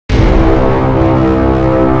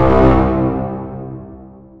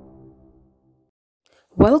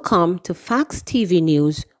Welcome to Facts TV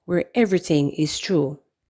News, where everything is true.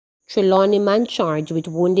 Trelawney man charged with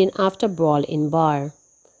wounding after brawl in bar.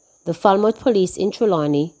 The Falmouth police in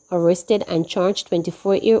Trelawney arrested and charged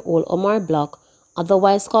 24-year-old Omar Block,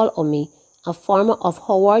 otherwise called Omi, a farmer of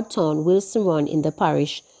Howard Town, Wilson Run in the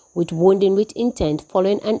parish, with wounding with intent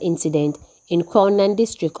following an incident in Crowland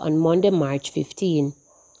District on Monday, March 15.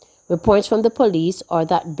 Reports from the police are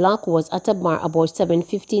that Block was at a bar about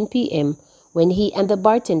 7:15 p.m. when he and the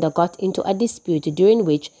bartender got into a dispute during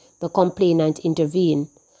which the complainant intervened.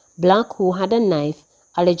 Block, who had a knife,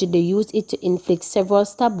 allegedly used it to inflict several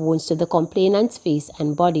stab wounds to the complainant's face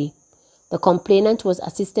and body. The complainant was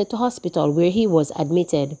assisted to hospital where he was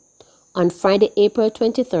admitted. On Friday, April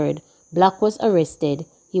 23rd, Block was arrested.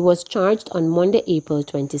 He was charged on Monday, April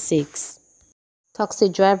 26. Taxi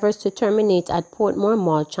drivers to terminate at Portmore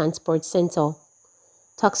Mall Transport Center.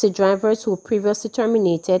 Taxi drivers who previously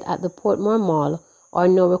terminated at the Portmore Mall are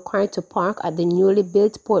now required to park at the newly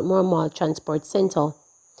built Portmore Mall Transport Center.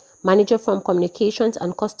 Manager from Communications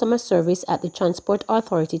and Customer Service at the Transport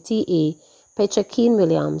Authority TA, Petra Keane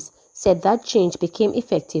Williams, said that change became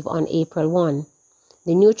effective on April 1.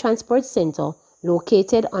 The new transport center,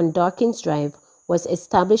 located on Dawkins Drive, was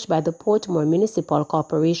established by the Portmore Municipal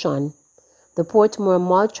Corporation. The Portmore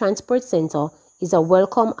Mall Transport Center is a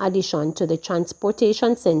welcome addition to the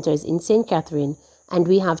transportation centers in St. Catherine, and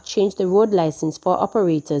we have changed the road license for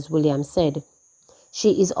operators, Williams said.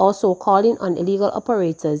 She is also calling on illegal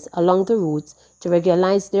operators along the routes to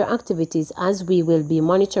regularize their activities, as we will be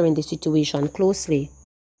monitoring the situation closely.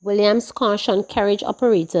 Williams cautioned carriage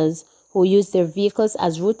operators who use their vehicles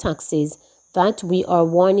as route taxis that we are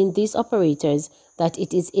warning these operators that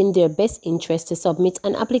it is in their best interest to submit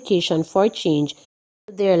an application for change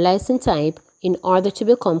to their license type in order to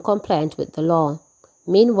become compliant with the law.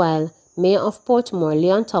 Meanwhile, Mayor of Portmore,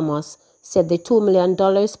 Leon Thomas, said the $2 million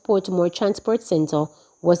Portmore Transport Center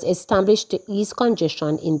was established to ease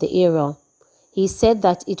congestion in the area. He said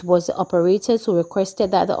that it was the operators who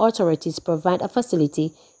requested that the authorities provide a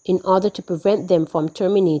facility in order to prevent them from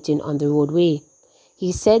terminating on the roadway.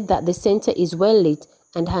 He said that the center is well lit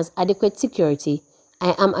and has adequate security.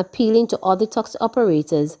 I am appealing to all the taxi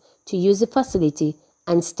operators to use the facility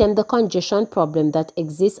and stem the congestion problem that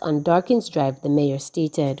exists on Dawkins Drive, the mayor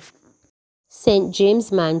stated. St.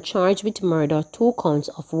 James man charged with murder, 2 counts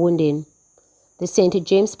of wounding. The St.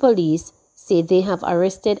 James police say they have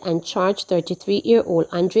arrested and charged 33-year-old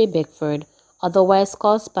Andre Beckford, otherwise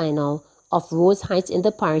called Spinal, of Rose Heights in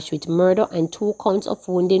the parish with murder and 2 counts of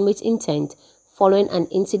wounding with intent following an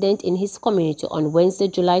incident in his community on Wednesday,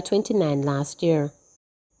 July 29 last year.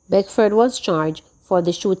 Beckford was charged for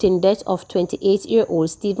the shooting death of 28-year-old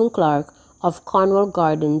Stephen Clark of Cornwall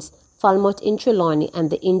Gardens, Falmouth in Trelawney, and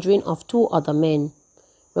the injuring of 2 other men.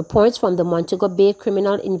 Reports from the Montego Bay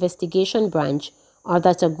Criminal Investigation Branch are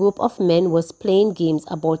that a group of men was playing games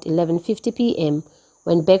about 11:50 p.m.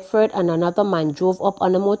 when Beckford and another man drove up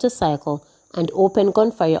on a motorcycle and opened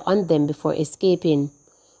gunfire on them before escaping.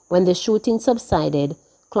 When the shooting subsided,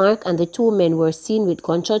 Clark and the 2 men were seen with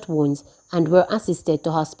gunshot wounds and were assisted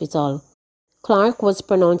to hospital. Clark was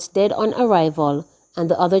pronounced dead on arrival,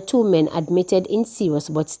 and the other 2 men admitted in serious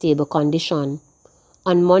but stable condition.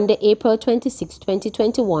 On Monday, April 26,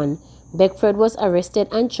 2021, Beckford was arrested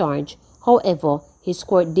and charged. However, his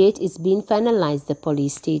court date is being finalized, the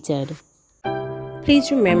police stated.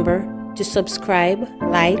 Please remember to subscribe,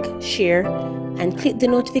 like, share, and click the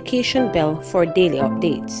notification bell for daily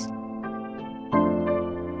updates.